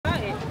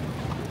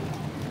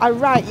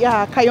Alright,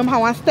 yeah, because you have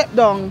one step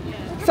down.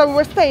 So we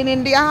were staying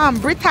in the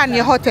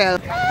Britannia Hotel.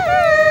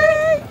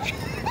 Hi!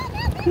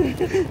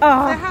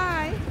 Oh. Say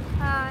hi.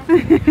 Hi.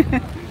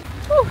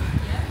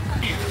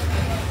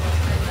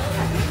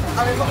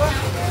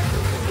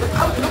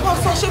 Look on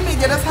social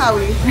media, that's how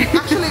we.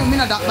 Actually, we're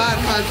not that bad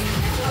because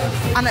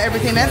I know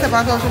everything else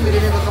about social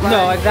media.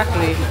 No,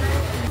 exactly.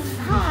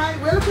 Hi,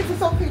 we're looking for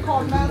something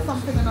called Mel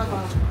something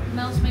another.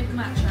 Mel's Maple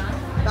Matcha.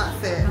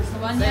 That's it. That's the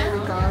one, there yeah. We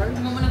go.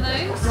 You want one of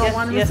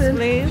those? Yes,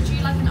 please. Would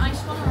you like an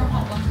ice one or a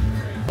hot one?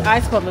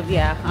 Ice one,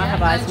 yeah. I'll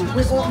have ice one.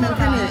 With oat milk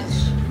in it.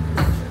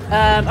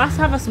 I'll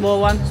have a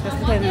small one, just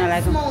depending on I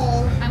like them.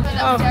 Small. And would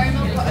that be dairy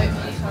milk or oat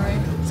milk, sorry?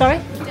 Sorry?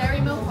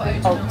 Dairy milk or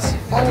oat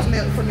milk? Oat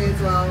milk for me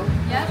as well.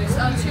 Yeah,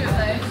 so 2 of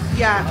those.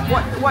 Yeah,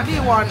 what do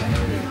you want? Do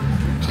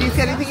you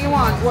see anything you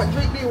want? What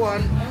drink do you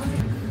want?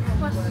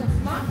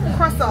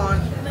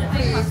 Croissant.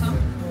 Please.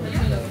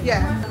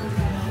 Yeah.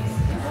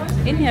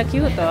 In here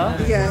cute though.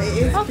 Yeah, it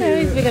is. Okay,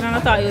 cute. it's bigger than I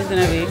thought it was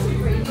gonna be.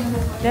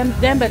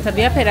 Them better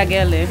be a pay that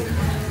girl. They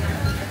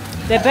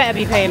better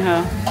be paying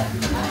her.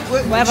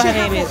 Whatever her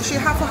name is. She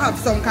have to have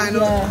some kind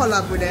of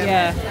collab with them.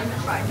 Yeah.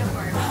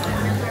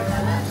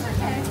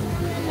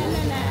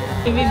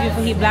 Review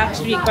for his Black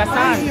Street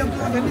croissant.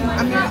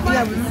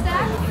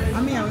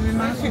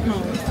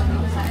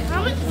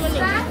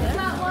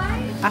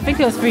 I think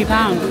it was £3.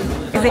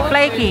 Is it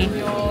flaky?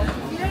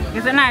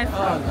 Is it nice?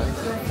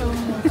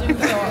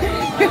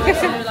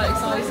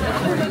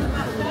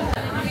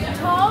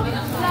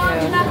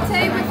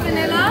 Latte with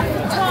vanilla.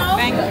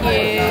 Thank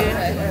you.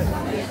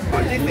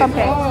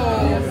 Okay.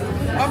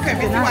 Okay,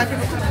 Miss White.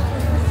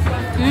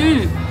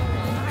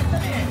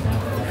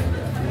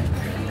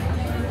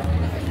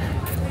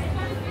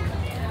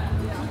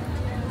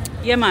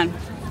 Yeah, man.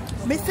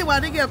 Missy, why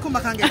the girl come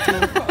back and get you?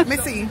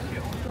 Missy,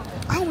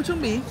 how much you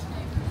be?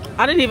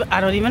 I don't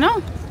even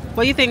know.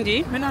 What do you think,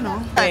 G? I don't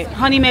know. Wait,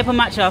 honey maple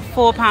matcha,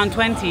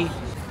 £4.20.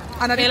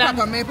 And the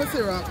proper maple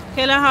syrup.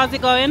 Kayla, how's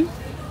it going?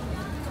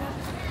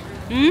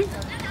 You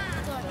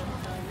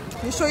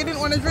sure you didn't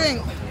want to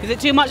drink? Is it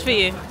too much for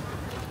you?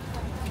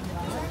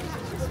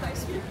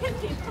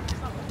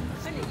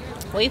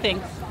 What do you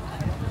think?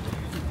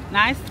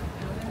 Nice?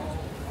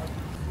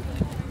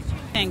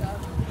 Think?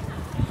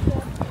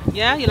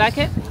 Yeah, you like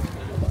it?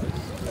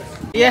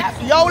 Yeah.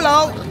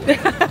 YOLO!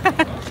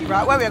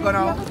 Right, where we going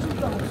now?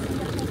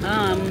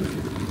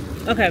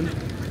 Okay.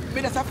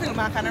 We just film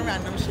my kind of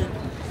random shit.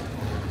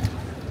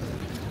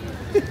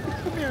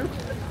 Come here.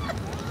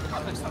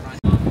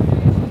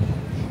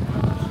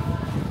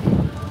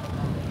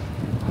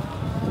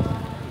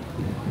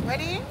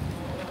 Ready?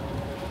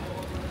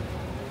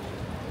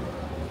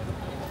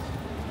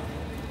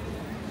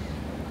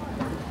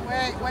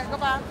 Wait, go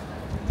back.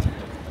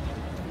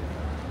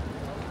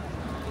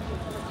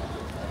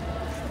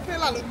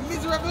 Feel I look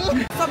miserable.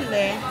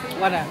 Someday.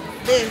 What up?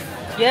 This.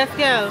 Yes,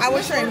 girl. I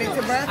was showing it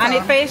to Bertha. And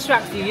it face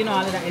tracks you, you know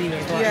all of that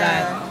anyway. But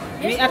yeah.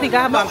 Like, I think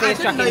I have my face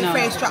tracking now.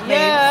 Face track,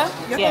 yeah.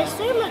 Yeah.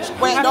 So much.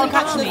 Wait, don't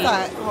catch touch me. the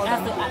side. Hold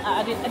on.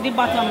 I did the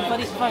bottom, put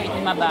it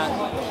in my bag.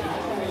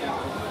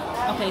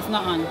 Okay, it's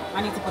not on.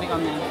 I need to put it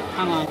on there.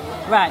 Hang on.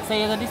 Right, so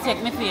you're going to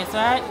check my face,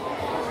 right?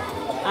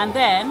 And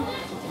then...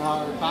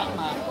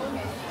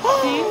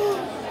 See?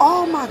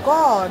 Oh my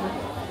god.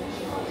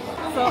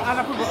 So I'm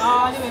going to put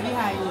all the way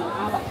behind you.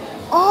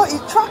 Oh,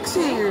 it tracks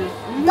you.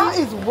 That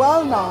is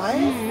well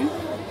nice.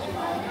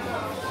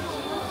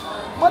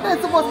 What then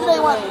supposed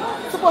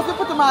to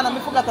put them on and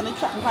we forgot to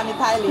track me on the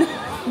tile.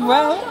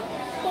 Well,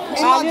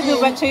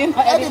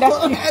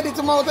 edit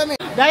them out, innit?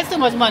 that is too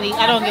much money.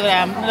 I don't give a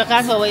damn. Look,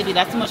 that's what we do.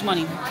 That's too much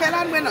money.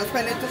 Kellan, we're not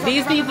spending too much.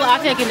 These people are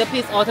taking the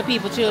piss out of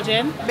people's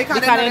children.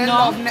 Because they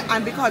know.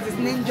 And because it's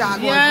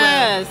Ninjago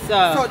yes. as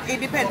well. So it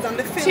depends on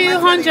the film.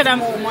 200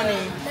 and more money.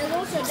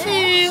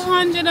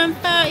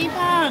 £230.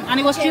 And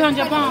it was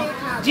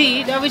 £300.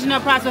 Gee, the original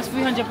price was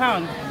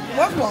 £300.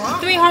 What?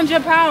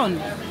 £300.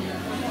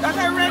 That's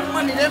a rent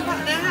money. They're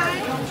high.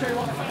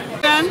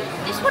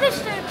 This one is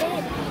so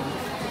big.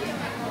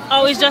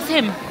 Oh, it's just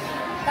him?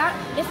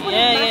 This one is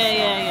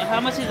yeah.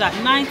 How much is that?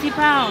 £90?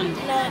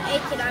 No,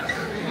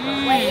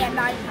 89. Wait, yeah,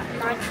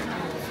 £90.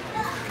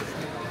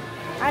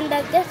 And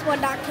there's this one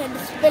that can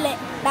split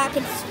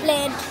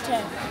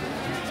into.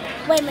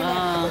 Wait a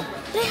minute.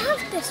 They have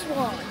this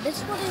one.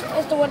 This one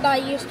is the one that I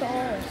used to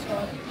always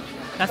want.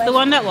 That's the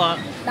one that what?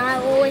 That I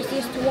always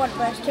used to want,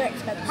 but it's too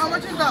expensive. How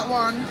much is that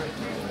one?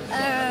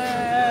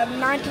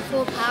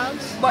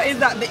 £94. But is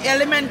that the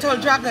Elemental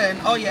Dragon?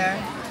 Oh yeah.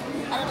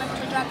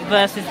 Elemental Dragon.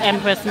 Versus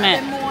Empress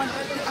Met.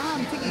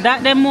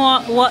 That them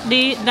more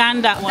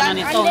than that one on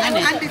its own, isn't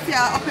it? And this year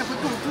up here for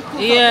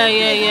two.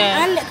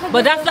 Yeah.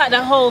 But that's like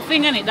the whole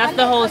thing, isn't it? That's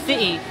the whole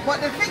city. But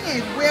the thing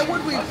is, where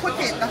would we put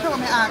it? That's what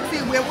I'm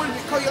asking. Where would we?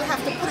 Because you'll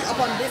have to put it up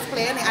on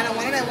display, innit? And I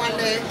wanted it one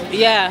day.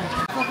 Yeah.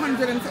 For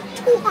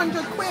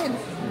 200 quid.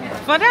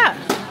 For that?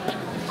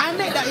 I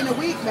made that in a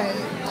week, babe.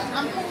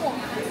 I'm poor.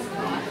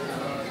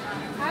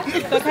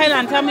 So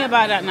Kaylan, tell me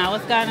about that now.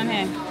 What's going on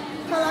here?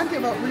 tell Auntie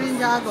about Blue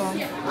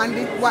Dragon and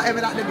the,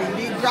 whatever that they do.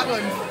 The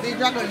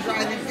dragons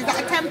rising. Is that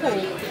a temple?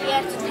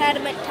 Yeah, it's a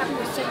tournament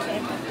temple city.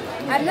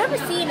 I've never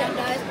seen it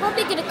though. It's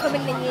probably going to come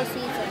in the new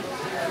season.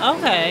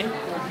 Okay.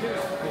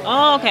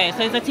 Oh, okay.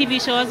 So it's a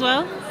TV show as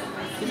well?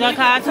 Is that a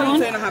cartoon?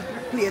 They have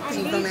play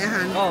things on their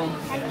hands. Oh.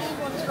 And these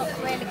ones look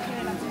really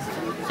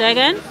cool. Say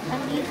again?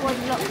 And these ones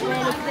look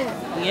really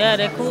cool. Yeah,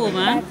 they're cool,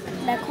 man.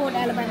 They're called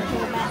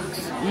elemental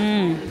mechs.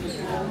 Mm.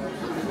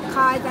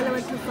 Kai's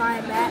elemental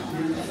fire mech,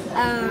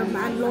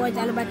 and Lloyd's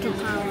elemental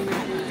power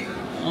mech.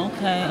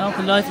 Okay,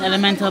 okay, Lloyd's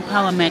elemental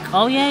power mech.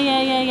 Oh,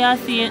 yeah, I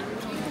see it.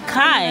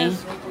 Kai?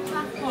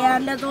 Yeah,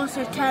 and there's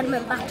also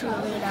tournament battle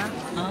arena.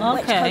 Oh,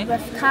 okay. Which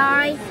comes with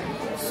Kai,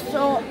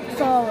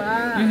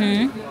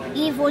 Sora,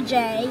 Evil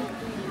J,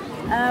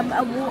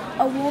 a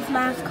wolf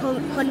mask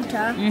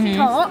hunter,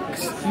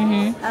 Tox.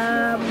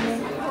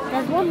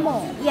 There's one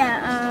more.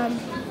 Yeah,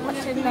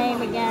 what's his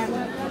name again?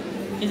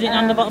 Is it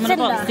on the bottom of the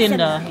box?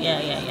 Cinder. Cinder.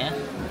 Yeah.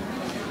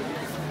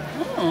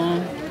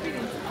 Oh.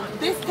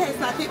 This tastes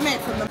like it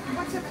made from the...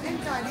 What's up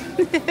inside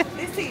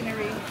this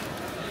scenery?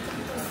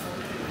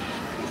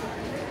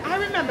 I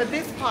remember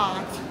this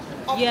part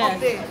of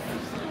this.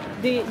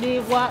 They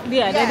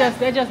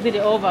just did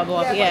it over,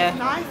 but yeah. But it's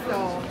nice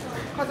though.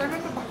 Because I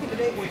remember back in the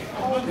day it was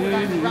always like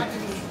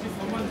raggedy.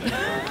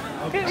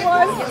 It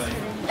was.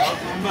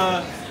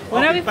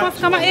 When we first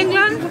come to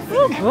England,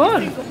 oh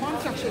good.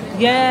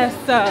 Yes,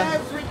 sir.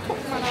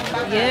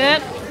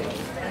 Yep.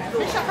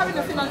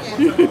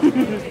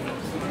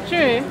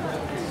 True.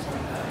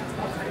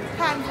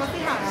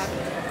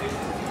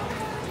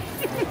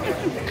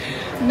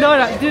 No,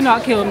 do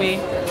not kill me.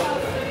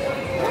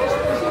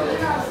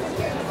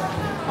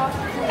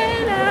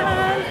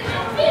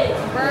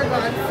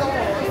 Burger and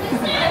sauce.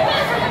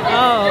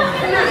 Oh.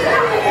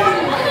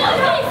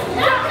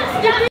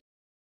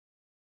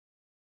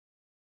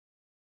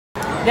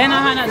 Then I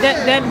had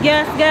that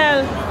yes,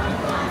 girl.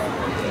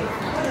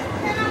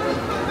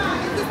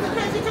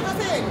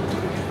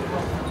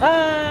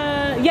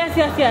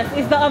 Yes.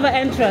 It's the other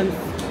entrance.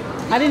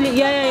 I didn't.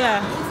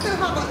 Yeah. We still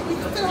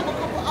have a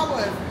couple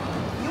hours.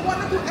 You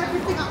want to do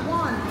everything at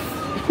once?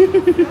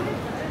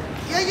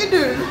 Yeah, you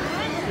do.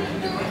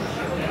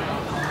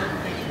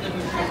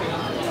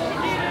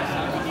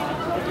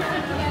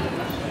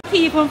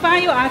 Thief and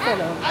find your answer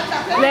though.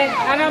 Like,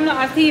 and I'm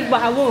not a thief,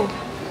 but I will.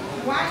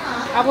 Why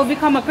not? I will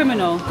become a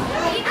criminal.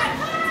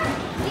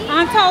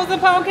 On £1,000,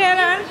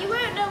 Kaylin. You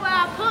won't know where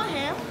I put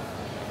him.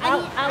 I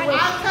will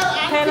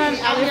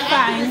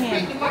find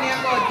him.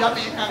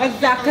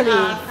 Exactly.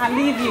 And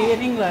leave you in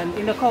England,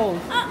 in the cold.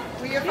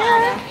 With your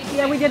father?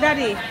 Yeah, with your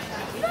daddy.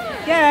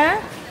 Yeah.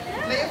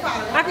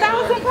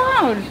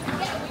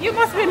 £1,000. You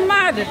must be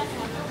mad. I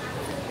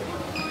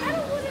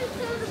don't want to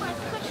tell them my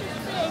precious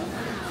thing.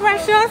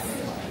 Precious?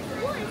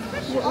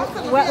 What is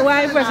precious?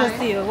 Why precious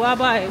to you? What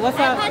about it? What's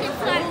I've up? had it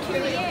for like 2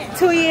 years.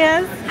 2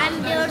 years? And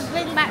they'll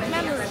bring back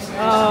memories.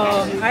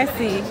 Oh, I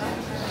see.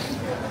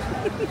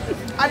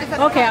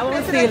 Okay, I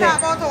won't steal it.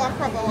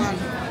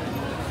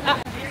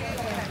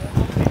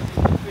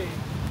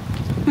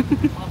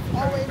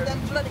 Always them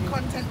bloody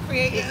content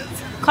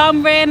creators.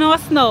 Come rain or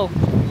snow.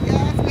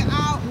 Yes, we're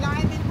out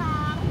live in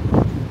town.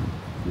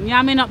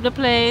 Yamming up the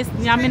place,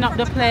 yamming up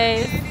the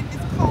place. In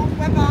this cold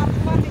weather,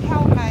 bloody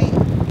hell, mate.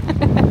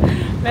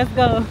 Let's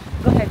go.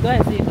 Go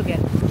ahead, so you forget.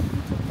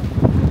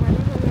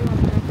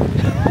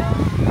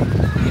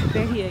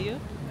 They hear you.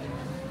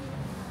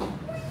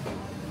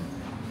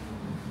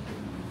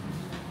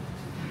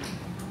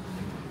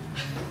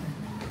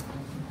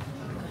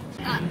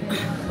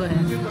 Go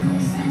ahead.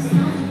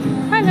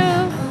 Hello.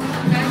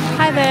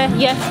 Hi there.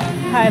 Yes.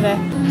 Hi there.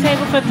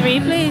 Table for 3,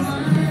 please.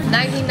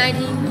 19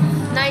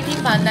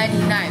 pound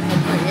 99 for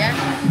 3, yeah?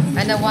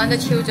 And the one the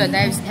children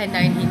that is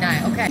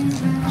 10.99. Okay.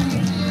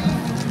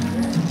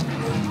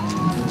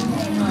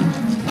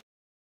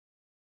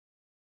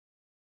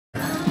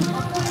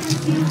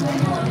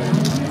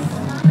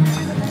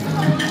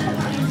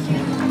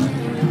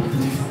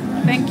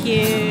 Thank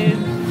you.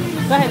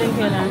 Go ahead and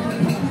kill her.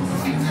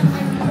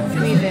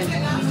 Squeeze it.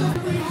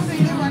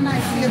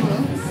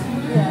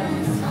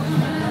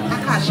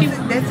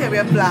 They say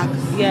we're black.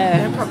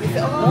 Yeah. They probably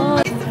say, oh,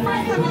 it's the first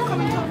time you're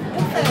coming to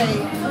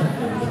buffet.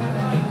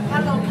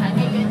 Hello, can I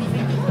get you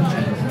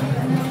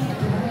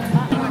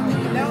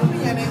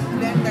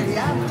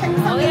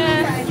Oh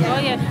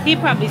yeah. He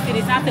probably see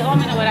this. I say, oh, I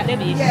know what that they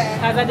be. Yeah.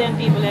 Because of them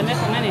people, they make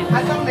some money.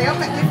 I don't know,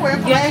 make me for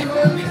Yeah.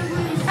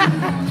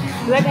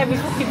 Let every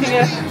cookie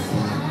figure.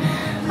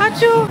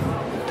 Achoo.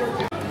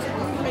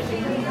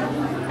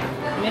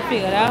 Me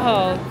figure out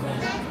how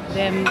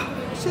them.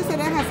 She said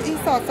I have he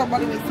saw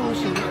somebody with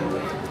sushi.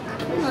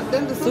 Not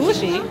them the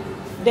Sushi?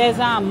 There's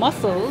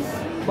mussels,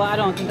 but I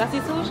don't think that's the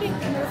sushi.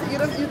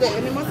 You get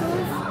any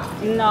mussels?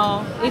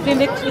 No, it's in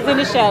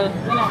the shell. You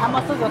know,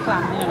 mussels or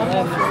clam. You know,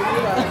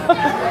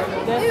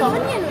 there's some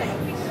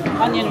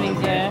onion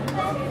rings, yeah.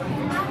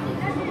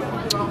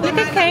 Look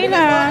at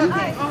Kayla.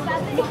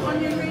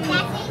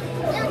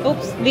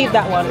 Oops, leave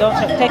that one. Don't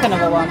take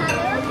another one.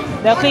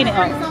 They'll clean it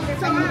up.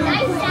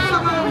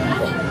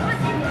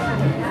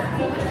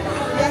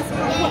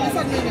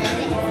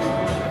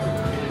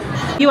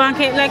 You want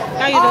cake like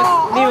how you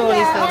just B-roll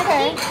this stuff?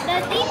 Okay.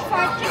 There's deep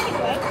fried chicken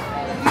wings.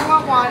 You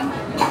want one?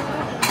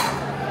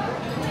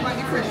 Want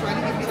the fresh one?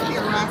 Give me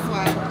the last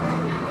one.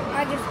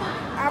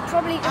 I'll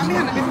probably just...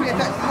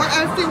 What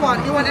else do you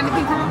want? You want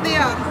anything from up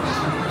there?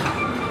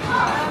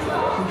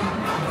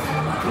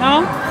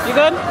 No? You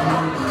good?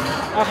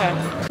 Okay.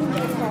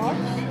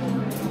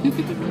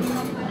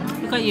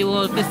 Look at you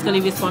all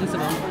fiscally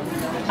responsible.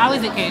 How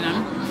is it,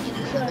 Kanan?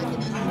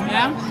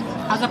 Yeah?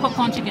 How's the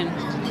popcorn chicken?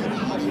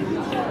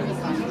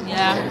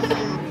 Yeah.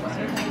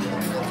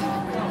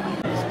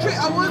 Straight,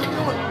 I want to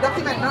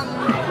document nothing.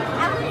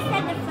 I'm going to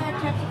send the third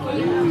type of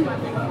cake.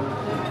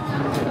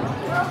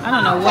 I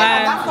don't know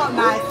why. That's not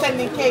nice,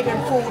 sending cake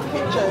and food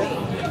pictures.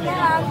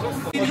 Yeah, I'll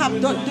just... You have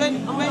done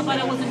But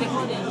I wasn't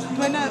recording.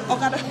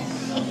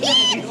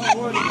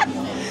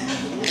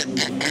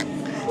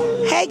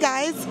 Hey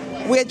guys,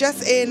 we're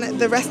just in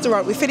the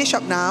restaurant. We finish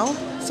up now,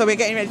 so we're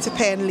getting ready to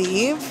pay and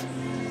leave.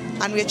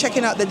 And we're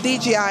checking out the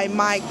DJI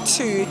Mic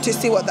 2 to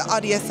see what the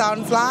audio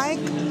sounds like.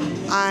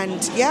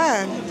 And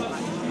yeah,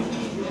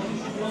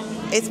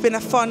 it's been a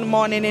fun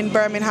morning in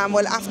Birmingham,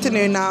 well,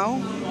 afternoon now.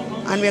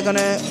 And we're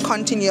gonna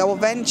continue our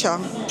venture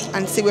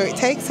and see where it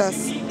takes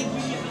us.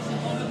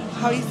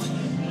 How is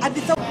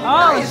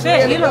Oh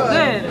shit, you look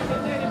good.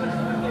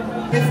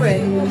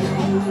 Different.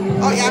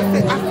 Oh yeah,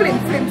 I flim.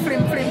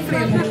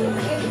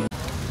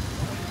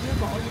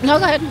 No,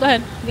 go ahead.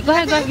 Go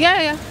ahead.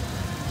 Yeah.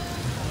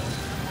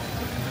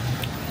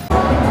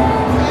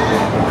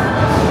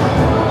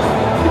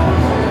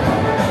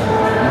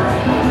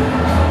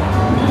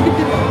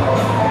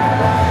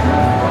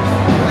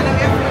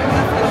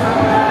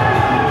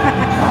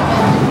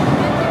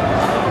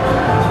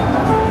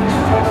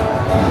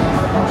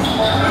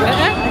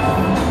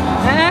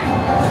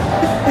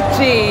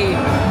 Gee.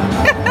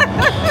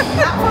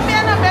 Not for me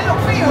and I look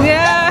for you.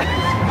 Yeah.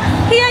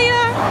 Here.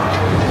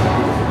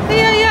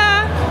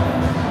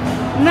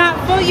 Not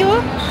for you?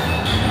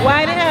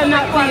 Why the hell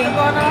not for you?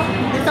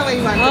 It's the way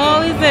you want to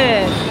Oh, is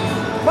it?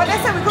 But they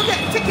said we could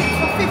get tickets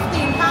for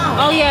 £15.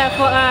 Oh yeah,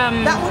 for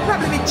That would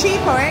probably be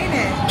cheaper, ain't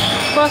it?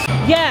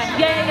 Yeah.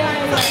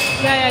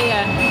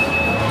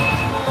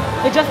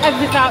 It just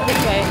exits out this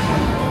way.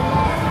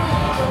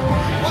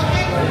 What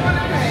day would you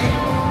want to pay?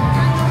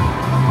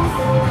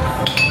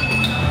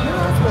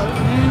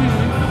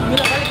 You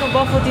look like a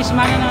buff-footish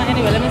man, you know.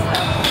 Anyway, let me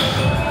stop.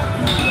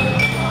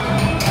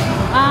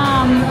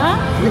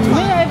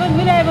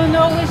 We don't even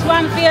know which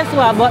one face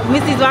was, but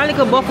Mrs. one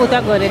little buff-foot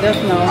I got it,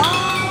 just know.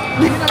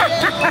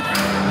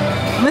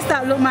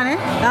 Mr. Look, man,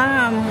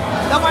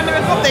 The one that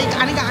was up there,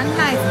 and it got a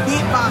nice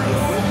deep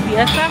voice.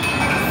 Yes, sir.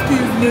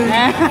 Excuse me.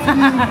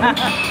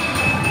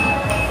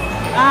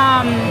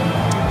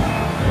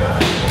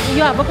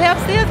 You have a pay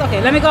upstairs?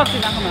 Okay, let me go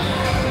upstairs and come on.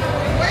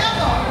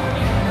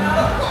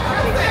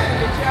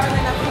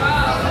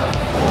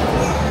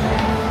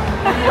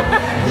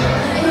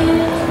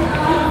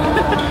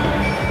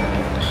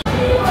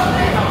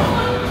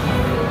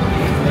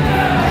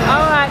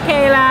 Alright,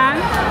 Kaylan.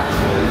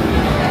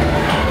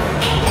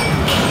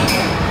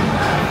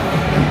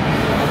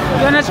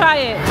 You wanna try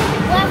it?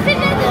 Well, I think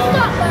there's a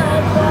stop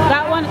button.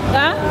 That one,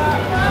 huh?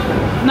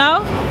 No?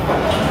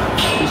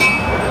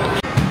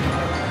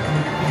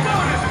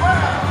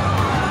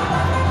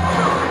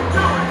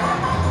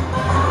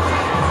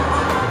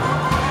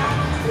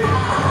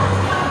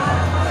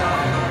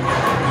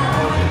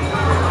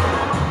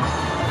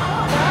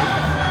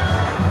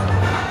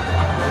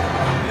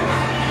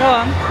 Go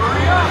on.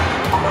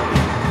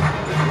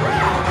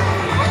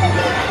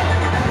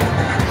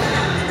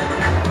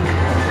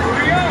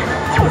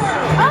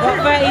 What,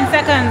 13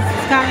 seconds.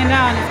 It's counting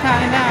down.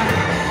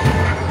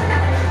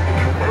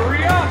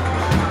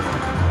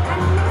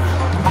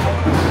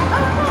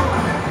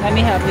 Let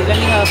me help you. Go.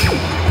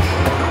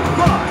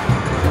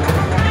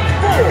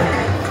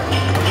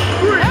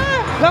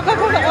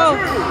 Oh.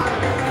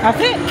 That's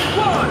it?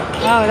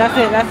 Oh, that's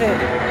it.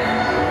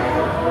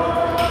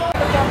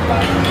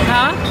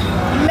 Huh?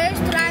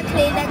 Most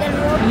likely they're going to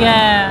rob.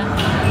 Yeah.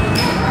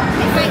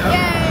 If they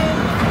go...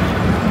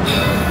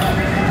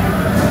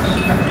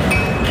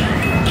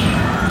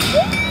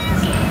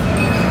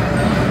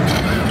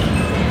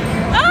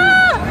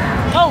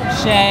 Oh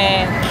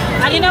shit.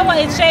 And you know what?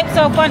 His shape's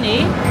so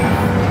funny.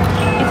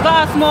 He's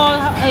got a small,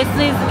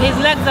 his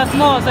legs are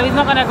small, so he's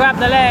not gonna grab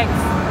the legs.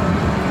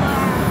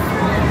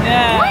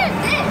 Yeah. What is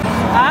this?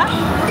 Huh?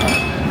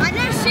 I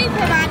know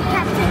Superman,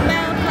 Captain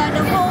America,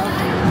 the Hulk,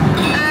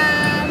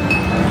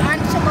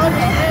 and some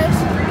others.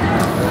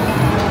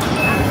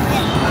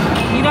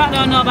 You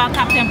don't know about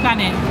Captain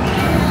Planet?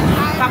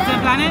 Captain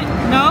Planet?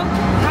 No?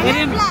 I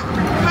know Black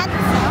Panther.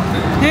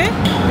 Who?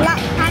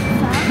 Black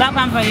Panther. Black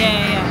Panther,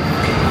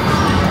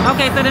 yeah.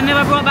 Okay, so they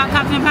never brought back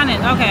Captain Planet?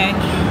 Okay.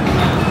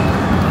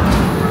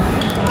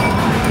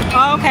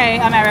 Okay,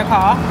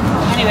 America.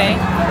 Anyway,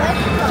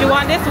 do you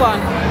want this one?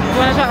 Do you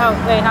want to try? Oh,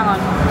 wait, hang on.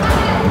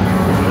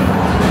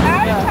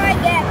 I'll try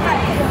and get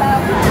Captain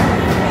America.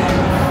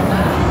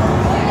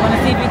 Want to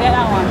see if you get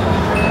that one?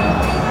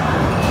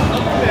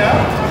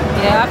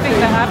 Yeah, I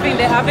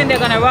think they're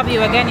gonna rob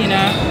you again, you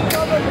know.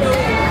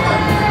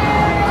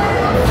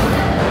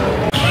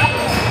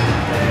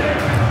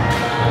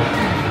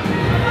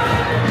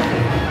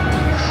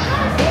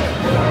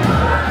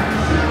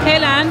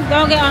 Kaylan,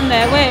 don't get on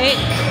there. Wait.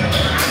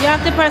 You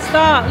have to press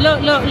start. Look,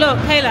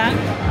 Kaylan.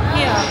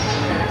 Here.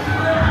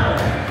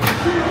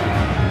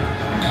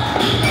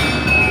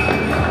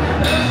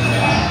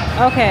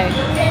 Okay.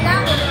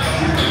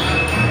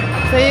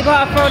 So you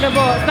gotta throw the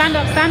ball. Stand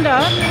up.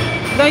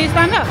 Don't you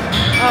stand up?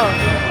 Oh.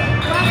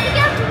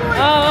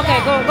 Oh, okay.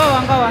 Go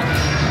on.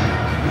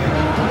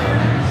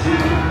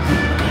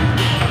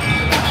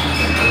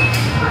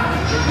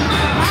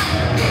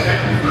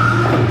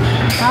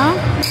 Huh?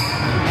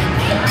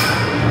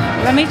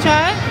 Let me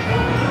try.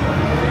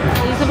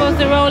 You're supposed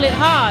to roll it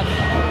hard.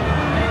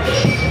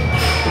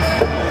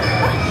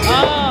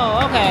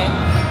 Oh, okay.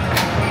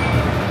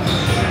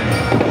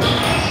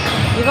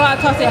 You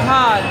gotta toss it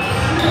hard.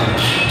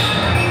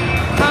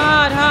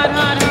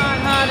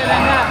 Harder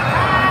than that.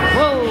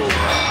 Whoa.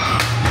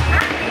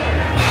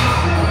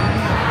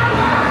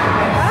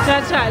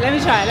 Try. Let me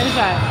try.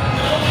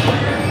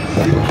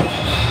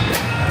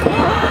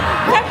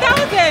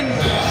 10,000.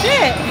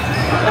 Shit.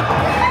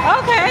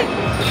 Okay.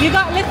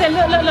 Listen,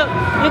 look.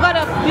 You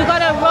gotta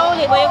roll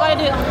it, but you gotta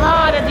do it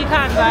hard as you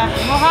can, right?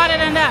 More harder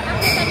than that.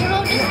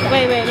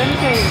 Wait, let me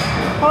show you.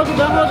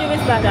 Don't hold your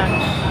wrist like that.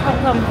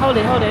 Come, hold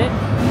it.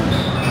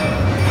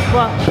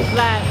 What?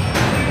 Like,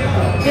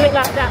 do it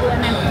like that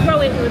and then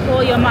throw it with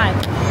all your might.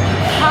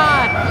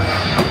 Hard.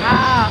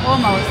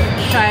 Almost.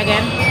 Try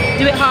again.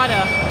 Do it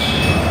harder.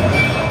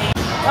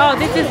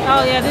 This is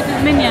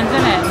Minions,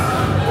 isn't it?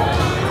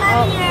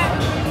 Oh.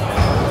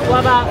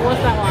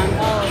 What's that one?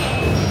 Oh.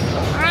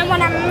 I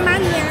want a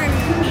Minion.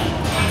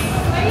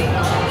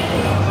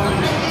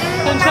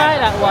 You can try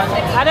that one.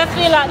 I just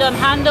feel like them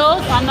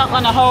handles, I'm not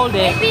gonna hold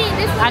it. Maybe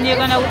this one. And you're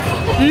gonna.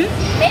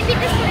 Maybe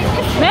this one is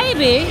different.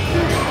 Maybe.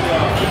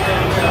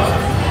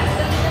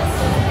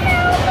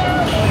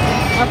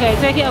 Okay,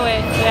 take it away.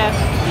 Yeah.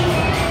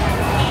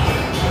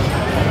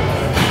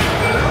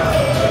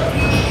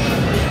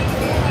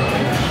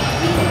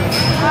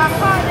 How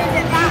hard is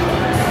it back?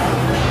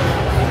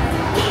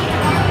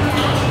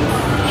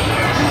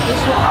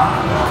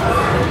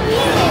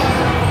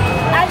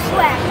 I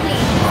swear,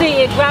 please. See,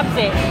 it grabs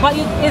it, but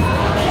it's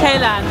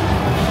Kaylan.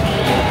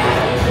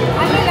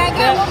 I mean, I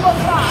got one more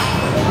shot.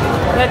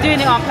 They're doing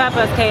it on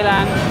purpose,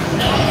 Kaylan.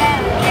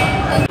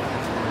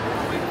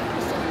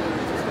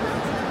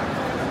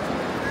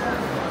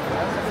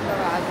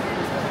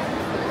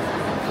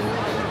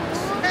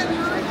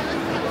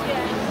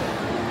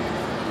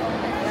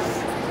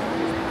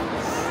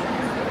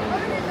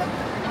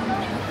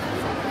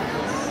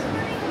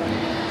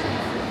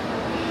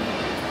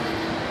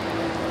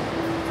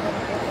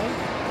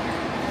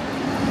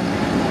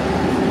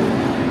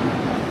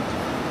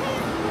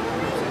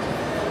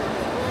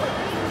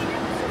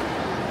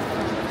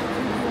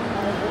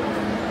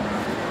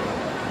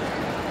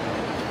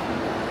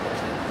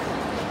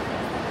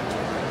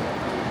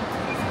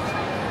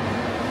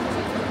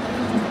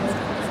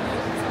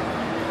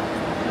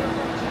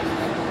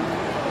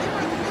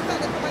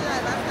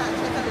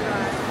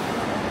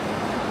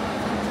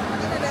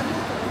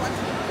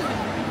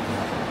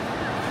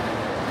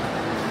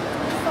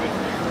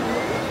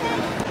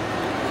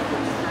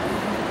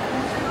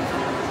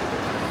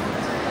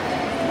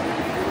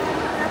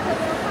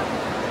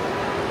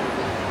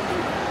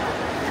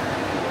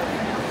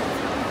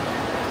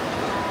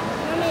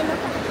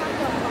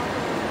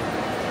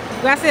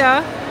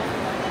 Gracias.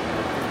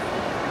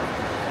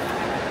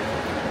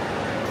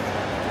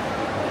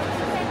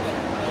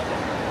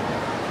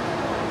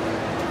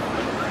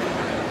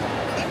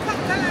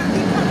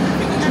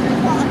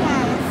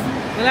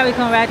 Well, we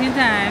come right in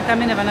time.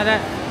 Come in another.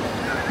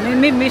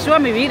 Me show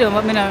me video,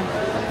 but me no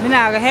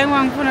hang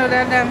on for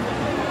that.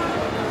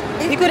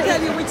 If you could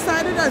tell you which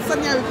side of the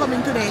Sonia we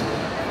coming today,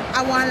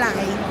 I won't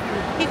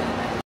lie.